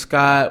Mona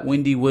Scott,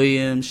 Wendy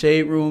Williams,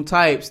 Shade Room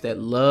types that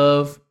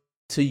love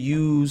to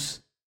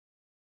use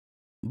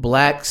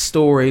black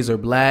stories or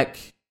black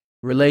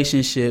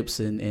relationships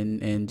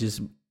and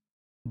just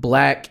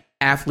black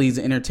athletes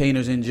and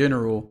entertainers in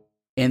general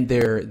and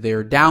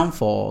their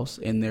downfalls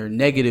and their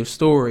negative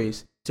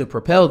stories to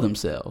propel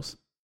themselves.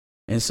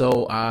 And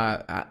so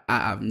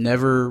I've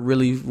never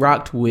really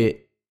rocked with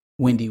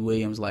Wendy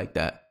Williams like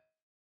that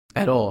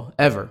at all,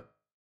 ever.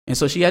 And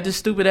so she had this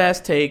stupid ass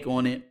take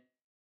on it.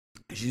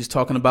 She was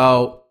talking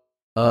about,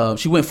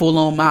 she went full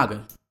on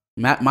MAGA.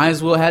 Might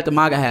as well have the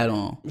MAGA hat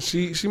on.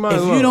 She might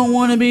as well. If you don't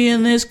want to be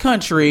in this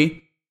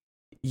country,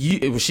 she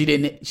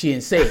didn't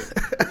say it.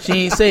 She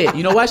ain't say it.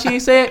 You know why she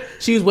ain't say it?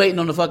 She was waiting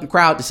on the fucking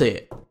crowd to say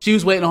it. She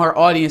was waiting on her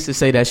audience to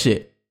say that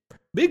shit.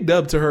 Big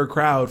dub to her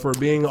crowd for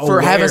being aware.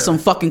 For having some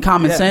fucking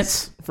common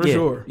sense. For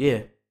sure.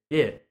 Yeah.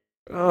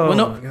 Oh, when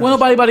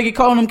nobody about to get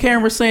caught on them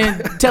cameras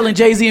telling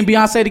Jay-Z and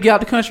Beyonce to get out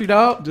the country,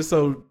 dog. Just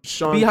so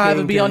Sean Beehive King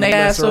and be can on their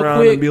mess ass so around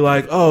quick. and be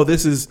like, oh,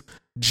 this is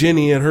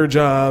Jenny and her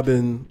job,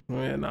 and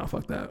man, nah,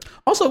 fuck that.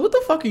 Also, what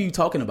the fuck are you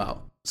talking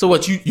about? So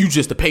what, you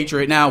just a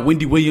patriot now?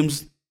 Wendy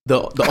Williams,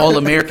 the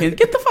All-American?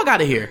 Get the fuck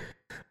out of here.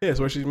 Yeah, it's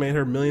where she made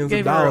her millions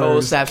Gave of her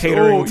dollars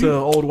catering to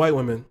old white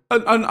women.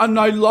 And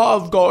I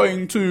love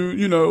going to,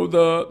 you know,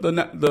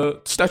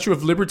 the Statue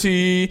of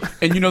Liberty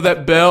and, you know,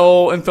 that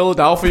bell in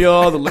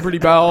Philadelphia, the Liberty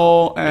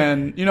Bell.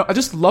 And, you know, I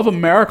just love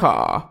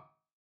America.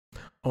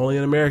 Only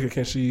in America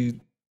can she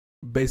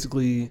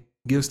basically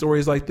give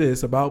stories like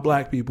this about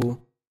black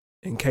people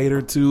and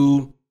cater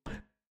to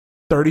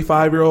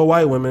 35-year-old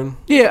white women.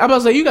 Yeah, I'm about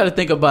to say, you got to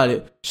think about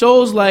it.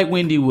 Shows like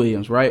Wendy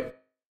Williams, right?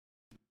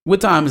 What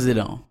time is it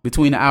on?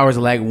 Between the hours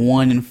of like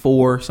 1 and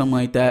 4, something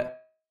like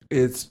that?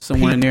 It's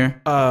somewhere in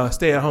there.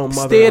 Stay-at-home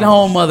mother.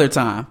 Stay-at-home mother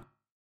time.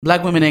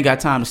 Black women ain't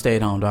got time to stay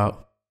at home,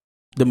 dog.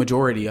 The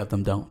majority of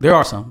them don't. There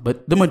are some,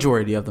 but the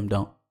majority of them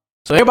don't.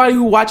 So everybody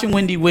who watching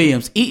Wendy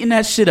Williams, eating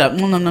that shit up.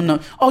 No.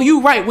 Oh,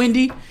 you right,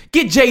 Wendy.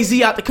 Get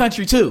Jay-Z out the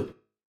country, too.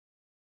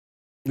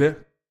 Yeah.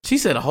 She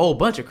said a whole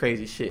bunch of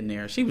crazy shit in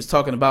there. She was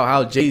talking about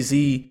how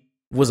Jay-Z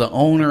was an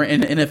owner in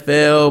the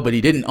NFL, but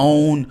he didn't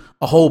own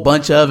a whole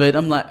bunch of it.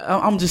 I'm like,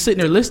 I'm just sitting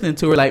there listening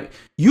to her like,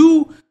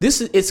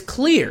 it's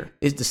clear.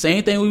 It's the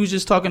same thing we was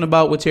just talking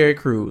about with Terry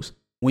Crews.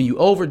 When you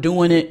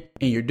overdoing it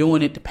and you're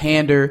doing it to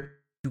pander,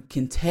 you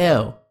can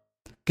tell.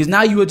 Because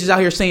now you are just out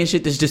here saying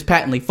shit that's just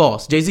patently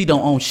false. Jay-Z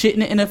don't own shit in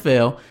the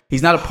NFL.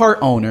 He's not a part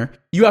owner.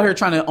 You out here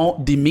trying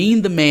to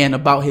demean the man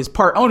about his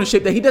part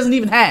ownership that he doesn't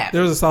even have.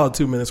 There was a solid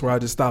 2 minutes where I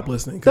just stopped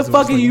listening. The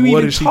fuck are you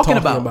even talking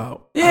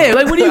about? Yeah,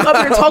 like what are you up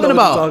here talking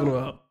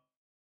about?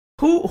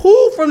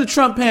 Who from the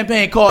Trump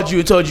campaign called you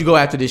and told you go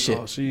after this shit?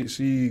 Oh,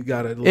 she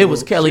got a little, it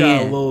was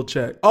Kellyanne. A little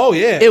check. Oh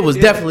yeah, it was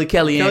definitely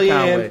Kellyanne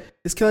Conway.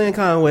 It's Kellyanne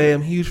Conway.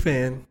 I'm a huge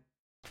fan.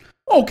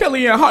 Oh,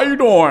 Kellyanne, how you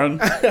doing?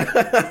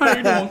 How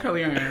you doing,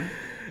 Kellyanne?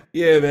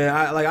 Yeah, man.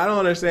 I don't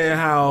understand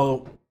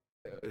how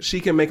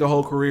she can make a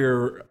whole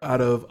career out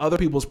of other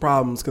people's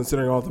problems,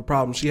 considering all the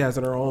problems she has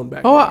in her own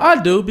back. Oh,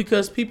 I do,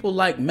 because people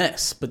like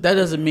mess, but that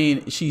doesn't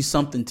mean she's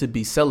something to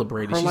be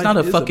celebrated. She's not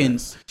a fucking.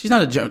 She's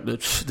not a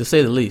journalist, to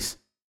say the least.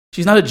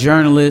 She's not a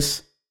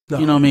journalist. No.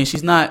 You know what I mean?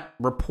 She's not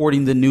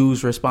reporting the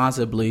news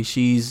responsibly.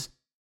 She's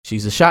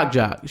a shock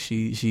jock.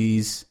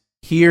 She's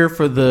here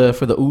for the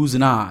oohs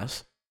and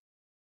ahs.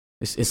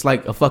 It's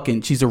like a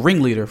fucking. She's a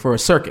ringleader for a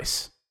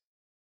circus.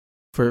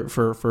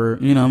 For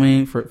you know what I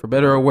mean, for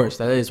better or worse,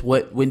 that is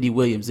what Wendy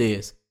Williams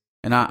is,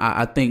 and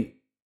I think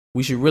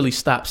we should really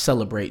stop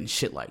celebrating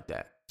shit like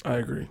that. I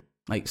agree.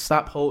 Like,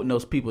 stop holding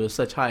those people to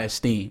such high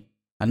esteem.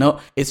 I know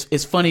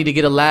it's funny to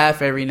get a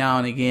laugh every now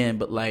and again,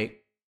 but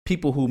like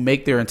people who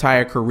make their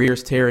entire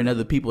careers tearing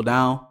other people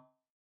down,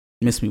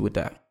 miss me with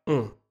that.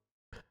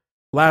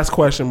 Last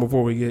question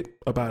before we get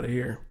up out of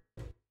here.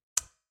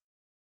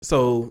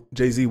 So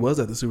Jay-Z was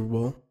at the Super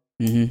Bowl.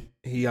 Mm-hmm.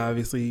 He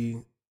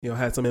obviously,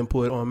 had some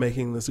input on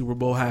making the Super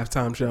Bowl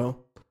halftime show.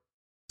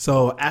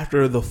 So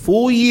after the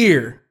full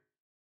year,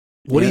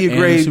 what do you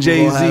grade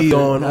Jay-Z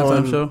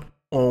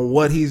on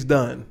what he's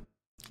done?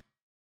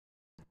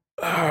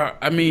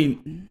 I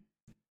mean,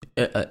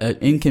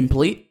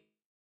 incomplete.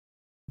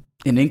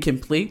 An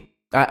incomplete.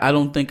 I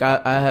don't think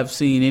I have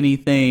seen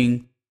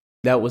anything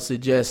that would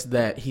suggest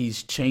that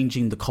he's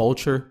changing the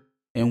culture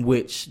in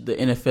which the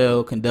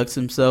NFL conducts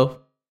himself.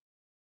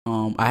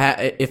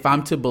 If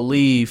I'm to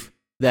believe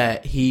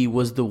that he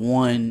was the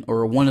one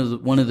or one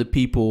of the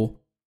people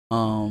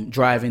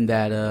driving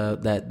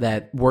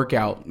that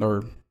workout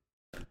or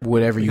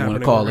whatever you want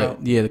to call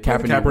it, the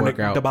Kaepernick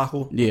workout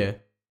debacle. Yeah.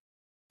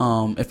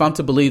 If I'm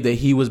to believe that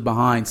he was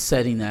behind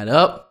setting that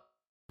up,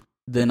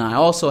 then I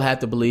also have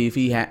to believe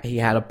he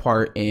had a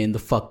part in the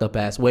fucked up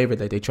ass waiver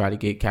that they tried to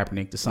get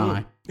Kaepernick to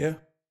sign. Yeah.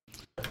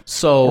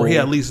 So, or he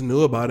at least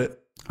knew about it.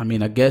 I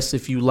mean, I guess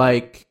if you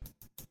like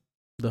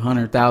the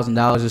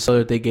 $100,000 or so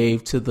that they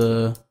gave to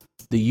the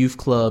youth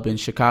club in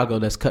Chicago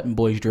that's cutting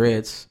boys'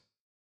 dreads,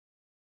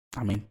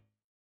 I mean.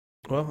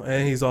 Well,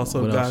 and he's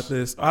also got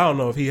this. I don't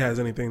know if he has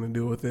anything to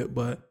do with it,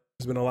 but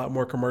there's been a lot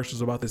more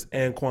commercials about this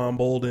Anquan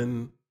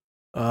Bolden.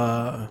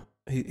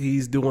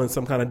 He's doing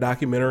some kind of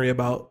documentary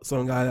about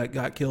some guy that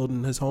got killed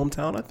in his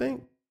hometown, I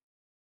think,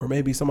 or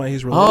maybe somebody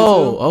he's related to.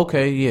 Oh,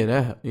 okay,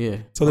 yeah.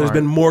 So there's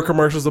been more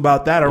commercials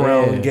about that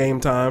around game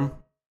time.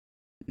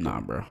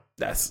 Nah, bro,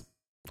 that's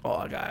all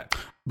I got.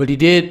 But he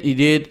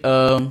did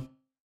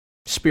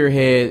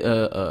spearhead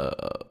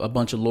a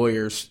bunch of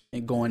lawyers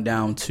and going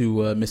down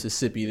to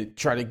Mississippi to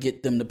try to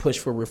get them to push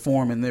for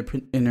reform in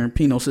their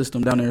penal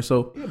system down there.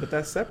 So yeah, but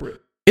that's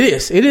separate. It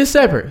is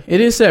separate.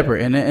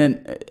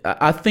 And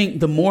I think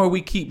the more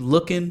we keep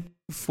looking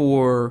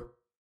for,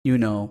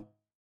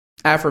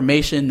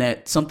 affirmation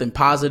that something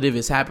positive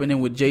is happening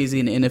with Jay-Z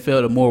in the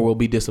NFL, the more we'll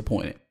be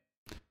disappointed.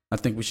 I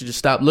think we should just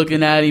stop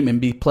looking at him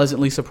and be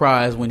pleasantly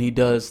surprised when he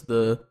does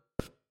the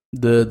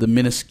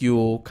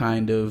minuscule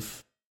kind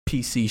of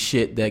PC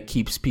shit that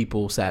keeps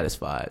people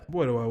satisfied.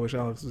 Boy, do I wish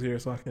Alex was here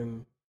so I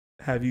can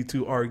have you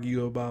two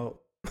argue about.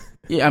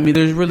 Yeah, I mean,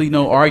 there's really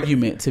no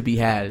argument to be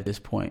had at this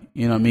point.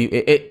 You know what I mean?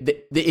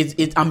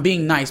 It's I'm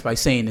being nice by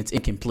saying it's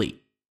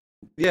incomplete.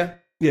 Yeah.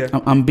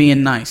 I'm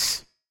being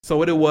nice. So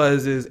what it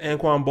was is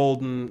Anquan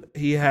Bolden,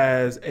 he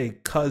has a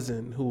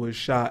cousin who was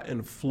shot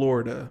in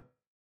Florida.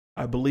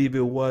 I believe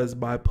it was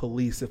by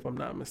police, if I'm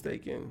not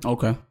mistaken.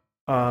 Okay.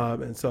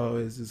 And so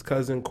it's his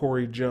cousin,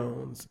 Corey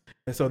Jones.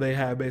 And so they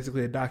have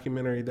basically a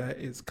documentary that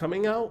is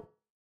coming out,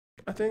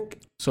 I think.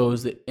 So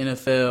is the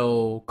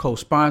NFL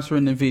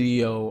co-sponsoring the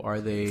video? Are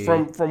they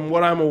from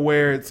what I'm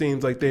aware? It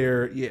seems like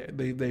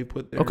they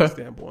put their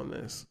stamp on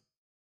this.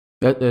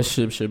 That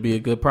should be a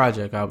good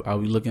project. I'll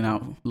be looking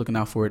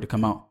out for it to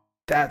come out.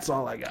 That's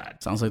all I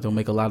got. Sounds like they'll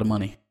make a lot of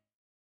money.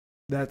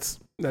 That's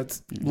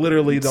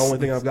literally the only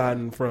thing I've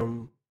gotten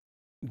from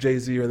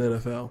Jay-Z or the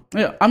NFL.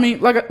 Yeah, I mean,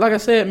 like I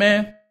said,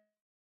 man,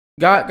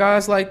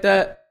 guys like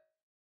that,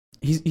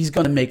 he's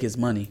gonna make his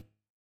money.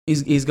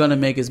 He's gonna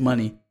make his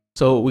money.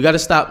 So we got to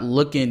stop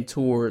looking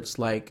towards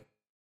like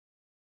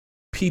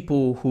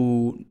people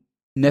who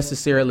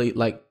necessarily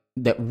like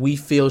that we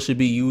feel should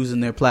be using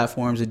their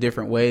platforms in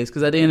different ways.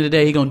 Because at the end of the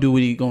day, he gonna do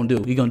what he gonna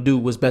do. He gonna do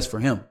what's best for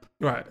him.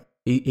 Right.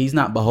 He's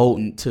not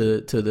beholden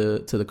to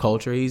the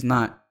culture. He's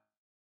not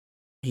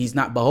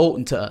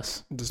beholden to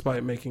us.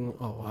 Despite making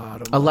a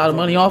lot of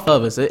money off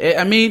of us.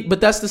 I mean, but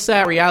that's the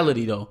sad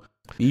reality, though.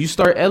 You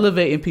start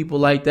elevating people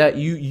like that,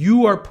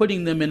 you are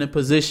putting them in a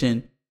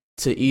position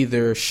to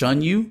either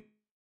shun you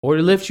or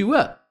to lift you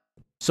up.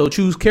 So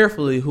choose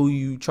carefully who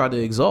you try to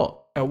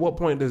exalt. At what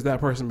point does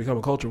that person become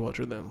a culture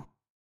vulture then?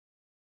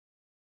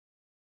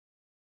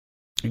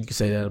 You can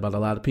say that about a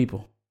lot of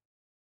people.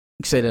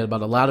 You can say that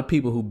about a lot of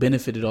people who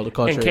benefited all the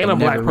culture. And can a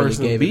black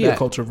person be a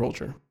culture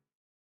vulture?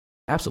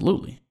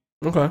 Absolutely.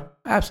 Okay.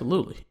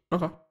 Absolutely.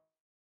 Okay.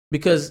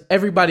 Because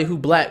everybody who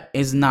black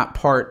is not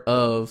part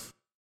of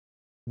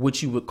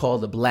what you would call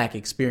the black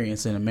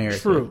experience in America.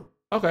 True.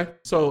 Okay.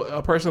 So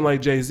a person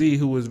like Jay-Z,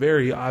 who was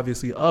very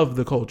obviously of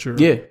the culture,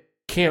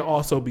 can't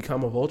also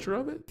become a vulture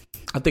of it?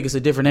 I think it's a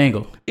different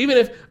angle. Even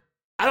if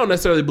I don't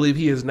necessarily believe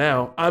he is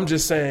now, I'm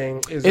just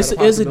saying it's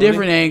a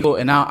different angle,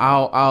 and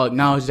I'll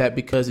acknowledge that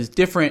because it's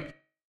different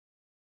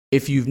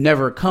if you've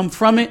never come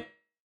from it,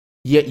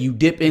 yet you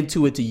dip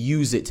into it to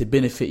use it to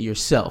benefit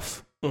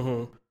yourself.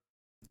 Mm-hmm.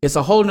 It's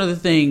a whole nother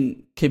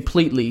thing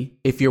completely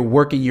if you're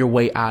working your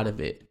way out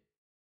of it.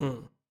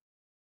 Mm.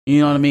 You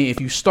know what I mean?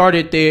 If you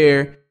started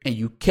there and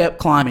you kept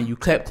climbing, and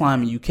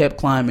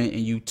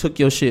you took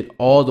your shit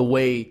all the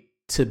way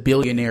to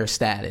billionaire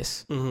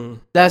status,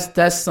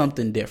 that's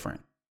something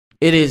different.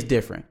 It is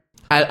different.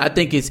 I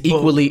think it's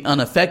equally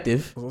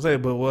ineffective. I was gonna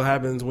say, but what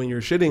happens when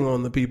you're shitting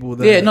on the people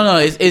that? Yeah, no,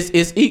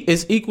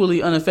 it's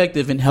equally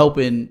ineffective in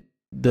helping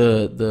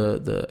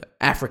the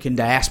African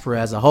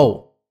diaspora as a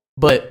whole.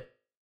 But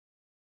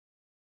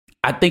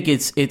I think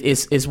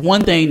it's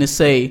one thing to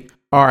say,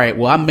 all right,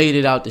 well, I made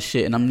it out the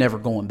shit and I'm never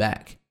going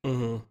back.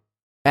 Mm-hmm.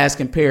 As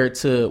compared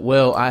to,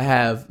 well, I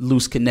have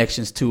loose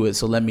connections to it,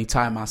 so let me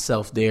tie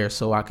myself there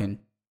so I can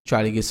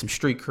try to get some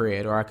street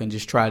cred, or I can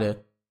just try to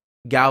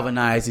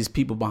galvanize these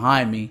people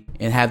behind me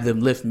and have them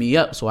lift me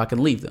up so I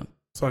can leave them.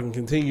 So I can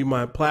continue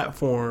my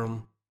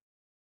platform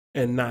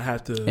and not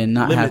have to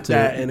limit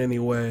that in any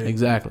way.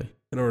 Exactly.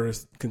 In order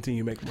to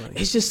continue making money.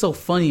 It's just so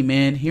funny,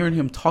 man, hearing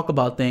him talk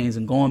about things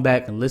and going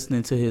back and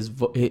listening to his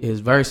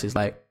verses.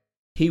 Like,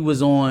 he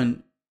was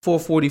on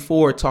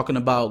 444 talking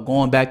about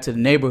going back to the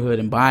neighborhood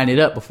and buying it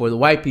up before the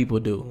white people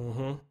do.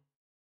 Mm-hmm.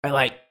 I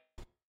like,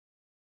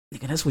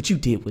 nigga, that's what you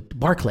did with the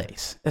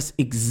Barclays. That's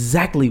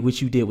exactly what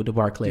you did with the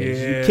Barclays.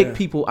 Yeah. You kick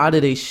people out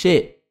of their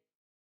shit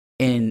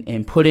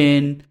and put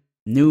in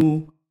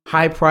new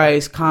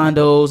high-priced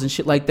condos and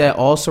shit like that,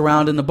 all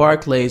surrounding the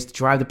Barclays to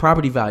drive the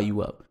property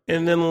value up.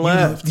 And then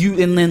left. You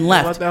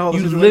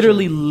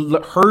literally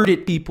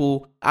herded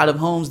people out of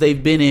homes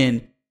they've been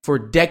in for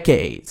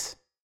decades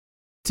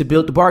to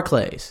build the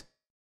Barclays.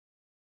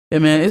 Yeah,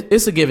 man,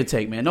 it's a give and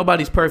take, man.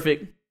 Nobody's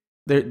perfect.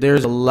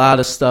 There's a lot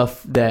of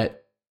stuff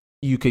that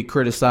you could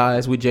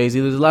criticize with Jay-Z.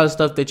 There's a lot of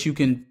stuff that you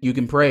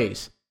can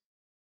praise.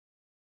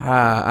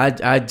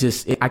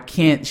 I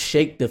can't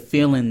shake the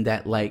feeling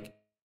that, like,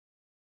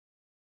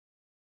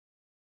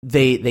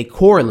 they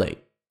correlate.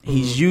 Mm-hmm.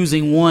 He's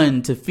using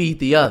one to feed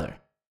the other.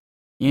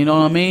 You know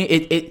what I mean?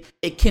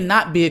 It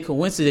cannot be a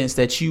coincidence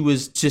that you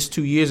was just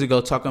 2 years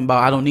ago talking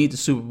about, I don't need the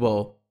Super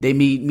Bowl. They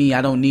need me.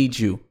 I don't need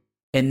you.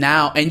 And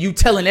now, and you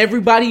telling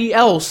everybody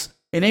else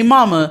and they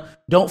mama,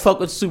 don't fuck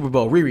with the Super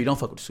Bowl. Riri, don't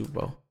fuck with the Super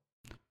Bowl.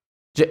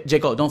 J.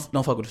 Cole, don't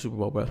fuck with the Super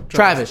Bowl, bro.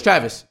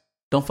 Travis,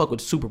 don't fuck with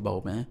the Super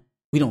Bowl, man.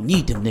 We don't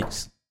need them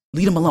niggas.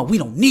 Leave them alone. We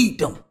don't need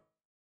them.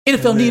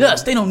 NFL need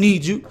us. They don't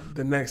need you.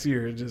 The next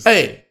year, just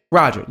hey,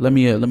 Roger, let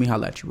me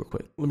holler at you real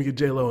quick. Let me get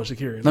J-Lo and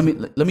Shakira.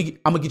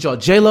 I'm gonna get y'all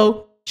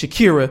J-Lo,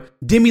 Shakira,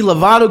 Demi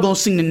Lovato gonna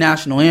sing the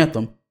national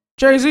anthem.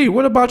 Jay-Z,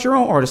 what about your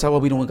own artists?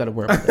 Well, we don't got to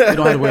worry about that. We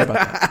don't have to worry about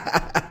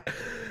that.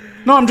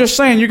 No, I'm just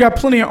saying, you got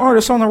plenty of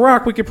artists on the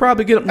rock. We could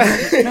probably get them.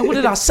 Man, what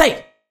did I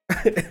say?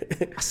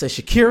 I said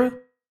Shakira,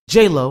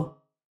 J-Lo,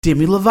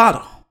 Demi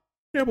Lovato.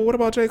 Yeah, but what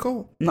about J.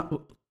 Cole?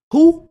 No,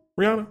 who?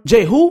 Rihanna.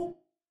 J who?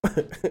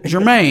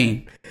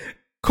 Jermaine.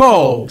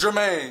 Cole.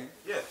 Jermaine.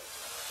 Yeah.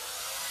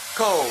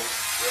 Cole.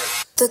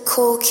 The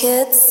cool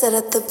kids sit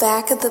at the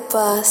back of the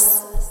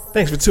bus.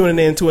 Thanks for tuning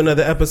in to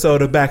another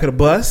episode of Back of the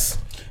Bus.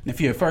 And if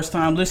you're a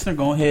first-time listener,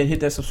 go ahead and hit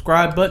that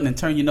subscribe button and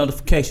turn your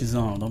notifications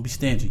on. Don't be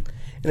stingy.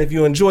 And if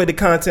you enjoyed the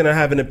content or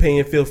have an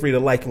opinion, feel free to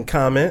like and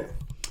comment.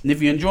 And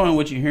if you're enjoying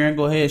what you're hearing,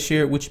 go ahead and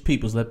share it with your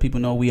peoples. Let people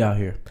know we out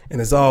here. And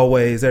as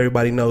always,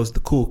 everybody knows the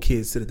cool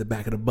kids sit at the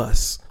back of the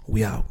bus.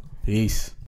 We out. Peace.